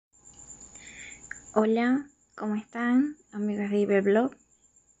Hola, ¿cómo están, amigas de Iberblog?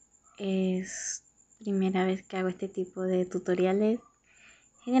 Es primera vez que hago este tipo de tutoriales.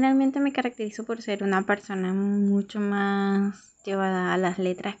 Generalmente me caracterizo por ser una persona mucho más llevada a las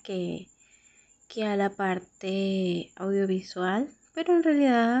letras que a la parte audiovisual, pero en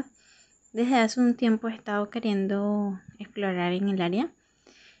realidad desde hace un tiempo he estado queriendo explorar en el área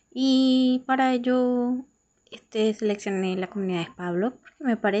y para ello seleccioné la comunidad de Pablo porque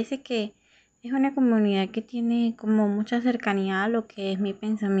me parece que es una comunidad que tiene como mucha cercanía a lo que es mi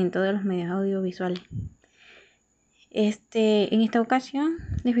pensamiento de los medios audiovisuales. En esta ocasión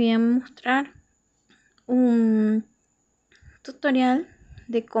les voy a mostrar un tutorial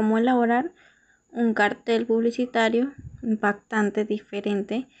de cómo elaborar un cartel publicitario impactante,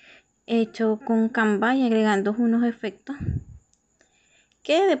 diferente, hecho con Canva y agregando unos efectos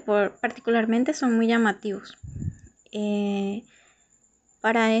que particularmente son muy llamativos.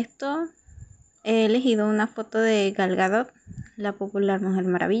 Para esto he elegido una foto de Gal Gadot, la popular Mujer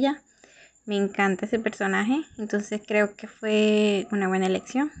Maravilla. Me encanta ese personaje, entonces creo que fue una buena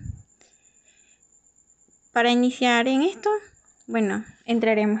elección. Para iniciar en esto,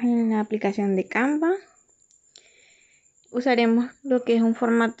 entraremos en la aplicación de Canva. Usaremos lo que es un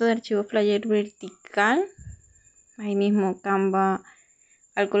formato de archivo flyer vertical. Ahí mismo Canva,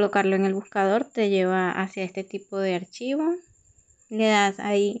 al colocarlo en el buscador, te lleva hacia este tipo de archivo. Le das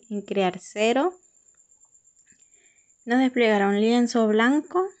ahí en crear cero. Nos desplegará un lienzo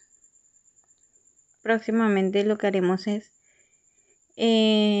blanco. Próximamente lo que haremos es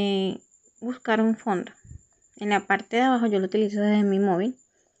buscar un fondo. En la parte de abajo, yo lo utilizo desde mi móvil.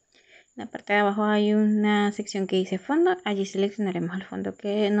 En la parte de abajo hay una sección que dice fondo. Allí seleccionaremos el fondo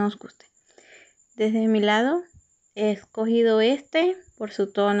que nos guste. Desde mi lado he escogido por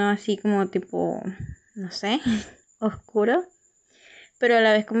su tono así como tipo, no sé, oscuro, pero a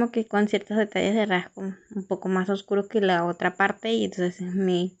la vez como que con ciertos detalles de rasgo un poco más oscuro que la otra parte, y entonces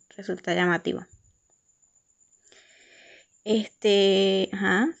me resulta llamativo.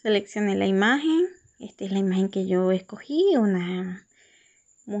 Seleccioné la imagen. Esta es la imagen que yo escogí, una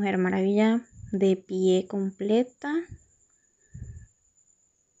Mujer Maravilla de pie completa.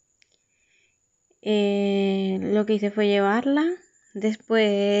 Lo que hice fue llevarla,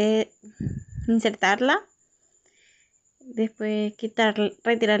 después insertarla, después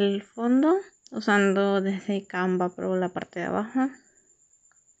retirar el fondo usando desde Canva Pro la parte de abajo.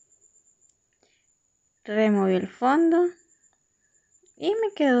 Removí el fondo y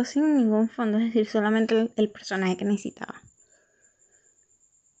me quedó sin ningún fondo, es decir, solamente el personaje que necesitaba.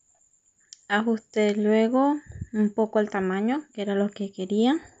 Ajusté luego un poco el tamaño, que era lo que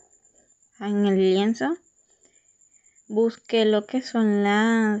quería, en el lienzo. Busqué lo que son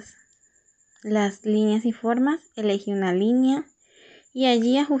las líneas y formas, elegí una línea y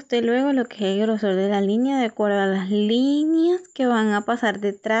allí ajusté luego lo que es el grosor de la línea de acuerdo a las líneas que van a pasar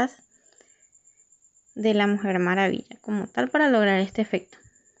detrás de la Mujer Maravilla como tal, para lograr este efecto.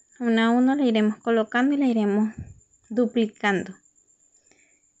 Una a una la iremos colocando y la iremos duplicando.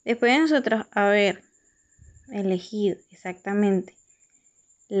 Después de nosotros haber elegido exactamente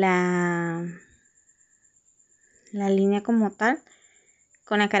la línea como tal,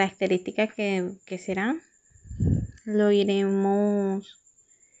 con la característica que será, lo iremos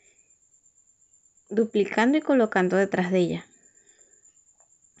duplicando y colocando detrás de ella.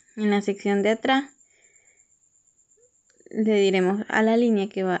 En la sección de atrás le diremos a la línea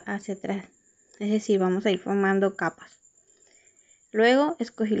que va hacia atrás, es decir, vamos a ir formando capas. Luego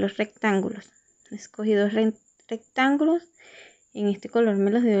escogí los rectángulos. Escogí dos rectángulos. En este color me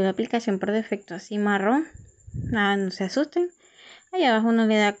los dio la aplicación por defecto, así marrón. Nada, no se asusten. Ahí abajo uno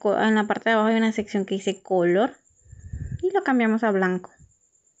le da, en la parte de abajo hay una sección que dice color y lo cambiamos a blanco,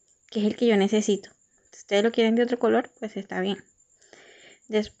 que es el que yo necesito. Si ustedes lo quieren de otro color, pues está bien.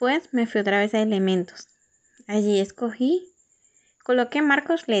 Después me fui otra vez a elementos. Allí coloqué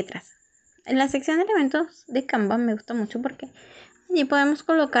marcos, letras. En la sección de elementos de Canva me gusta mucho porque allí podemos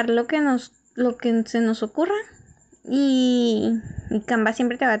colocar lo que se nos ocurra, y Canva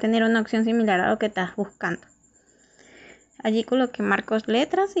siempre te va a tener una opción similar a lo que estás buscando. Allí coloqué marcos,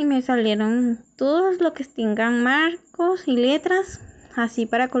 letras y me salieron todos los que tengan marcos y letras, así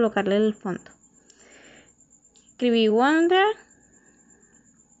para colocarle el fondo. Escribí Wonder,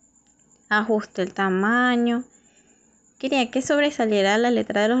 ajusté el tamaño. Quería que sobresaliera la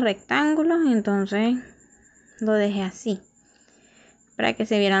letra de los rectángulos, entonces lo dejé así, para que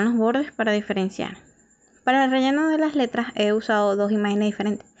se vieran los bordes para diferenciar. Para el relleno de las letras he usado dos imágenes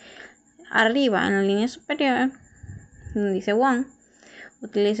diferentes. Arriba, en la línea superior, donde dice One,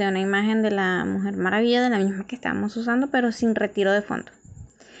 utilicé una imagen de la Mujer Maravilla, de la misma que estábamos usando, pero sin retiro de fondo.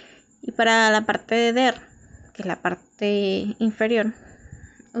 Y para la parte de der, que es la parte inferior,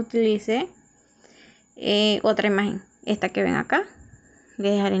 utilicé otra imagen, esta que ven acá.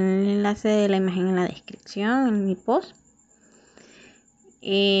 Les dejaré el enlace de la imagen en la descripción, en mi post.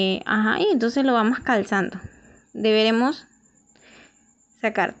 Y entonces lo vamos calzando. Deberemos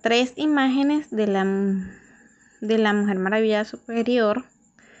sacar 3 imágenes de la Mujer Maravilla superior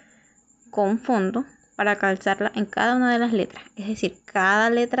con fondo para calzarla en cada una de las letras. Es decir, cada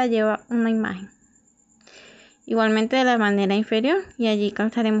letra lleva una imagen. Igualmente de la manera inferior, y allí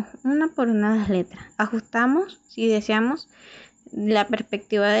calzaremos una por una las letras. Ajustamos si deseamos la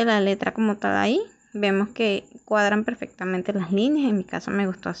perspectiva de la letra como tal ahí. Vemos que cuadran perfectamente las líneas. En mi caso me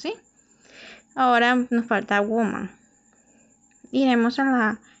gustó así. Ahora nos falta woman. Iremos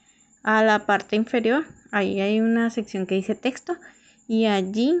a la parte inferior. Ahí hay una sección que dice texto. Y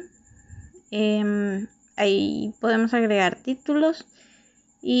allí ahí podemos agregar títulos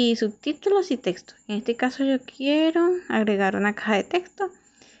y subtítulos y texto. En este caso yo quiero agregar una caja de texto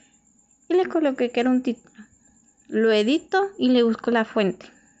y le coloqué que era un título. Lo edito y le busco la fuente.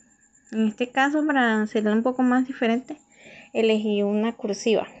 En este caso, para hacerlo un poco más diferente, elegí una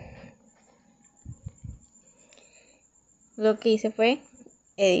cursiva. Lo que hice fue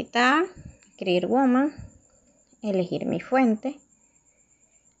editar, escribir woman, elegir mi fuente,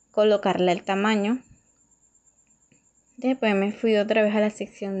 colocarle el tamaño. Después me fui otra vez a la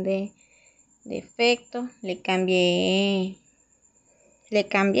sección de efectos, le cambié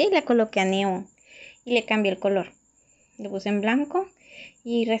y la coloqué a neón y le cambié el color. Le puse en blanco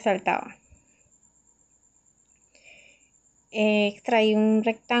y resaltaba. Extraí un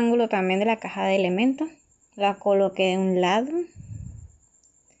rectángulo también de la caja de elementos, la coloqué de un lado.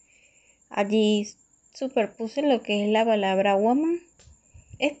 Allí superpuse lo que es la palabra woman.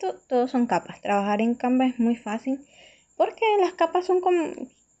 Esto todos son capas. Trabajar en Canva es muy fácil porque las capas son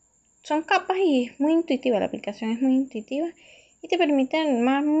capas y es muy intuitiva. La aplicación es muy intuitiva y te permite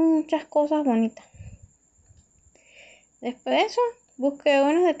armar muchas cosas bonitas. Después de eso, busqué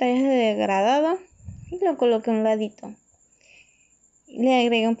unos detalles de degradado y lo coloqué a un ladito. Le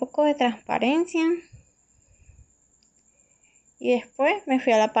agregué un poco de transparencia. Y después me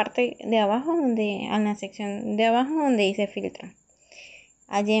fui a la parte de abajo, a la sección de abajo donde dice filtro.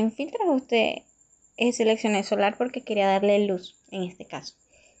 Allí en filtros seleccioné solar porque quería darle luz en este caso.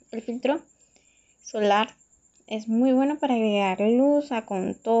 El filtro solar es muy bueno para agregar luz a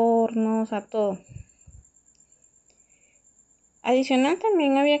contornos, a todo. Adicional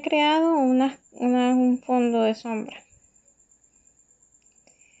también había creado un fondo de sombra.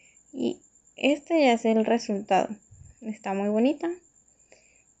 Y este ya es el resultado. Está muy bonita.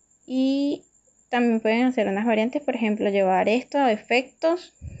 Y también pueden hacer unas variantes, por ejemplo, llevar esto a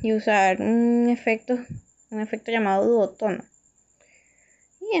efectos y usar un efecto llamado duotono.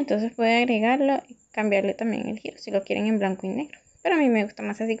 Y entonces pueden agregarlo y cambiarle también el giro si lo quieren en blanco y negro. Pero a mí me gusta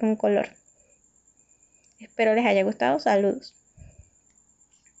más así con color. Espero les haya gustado. Saludos.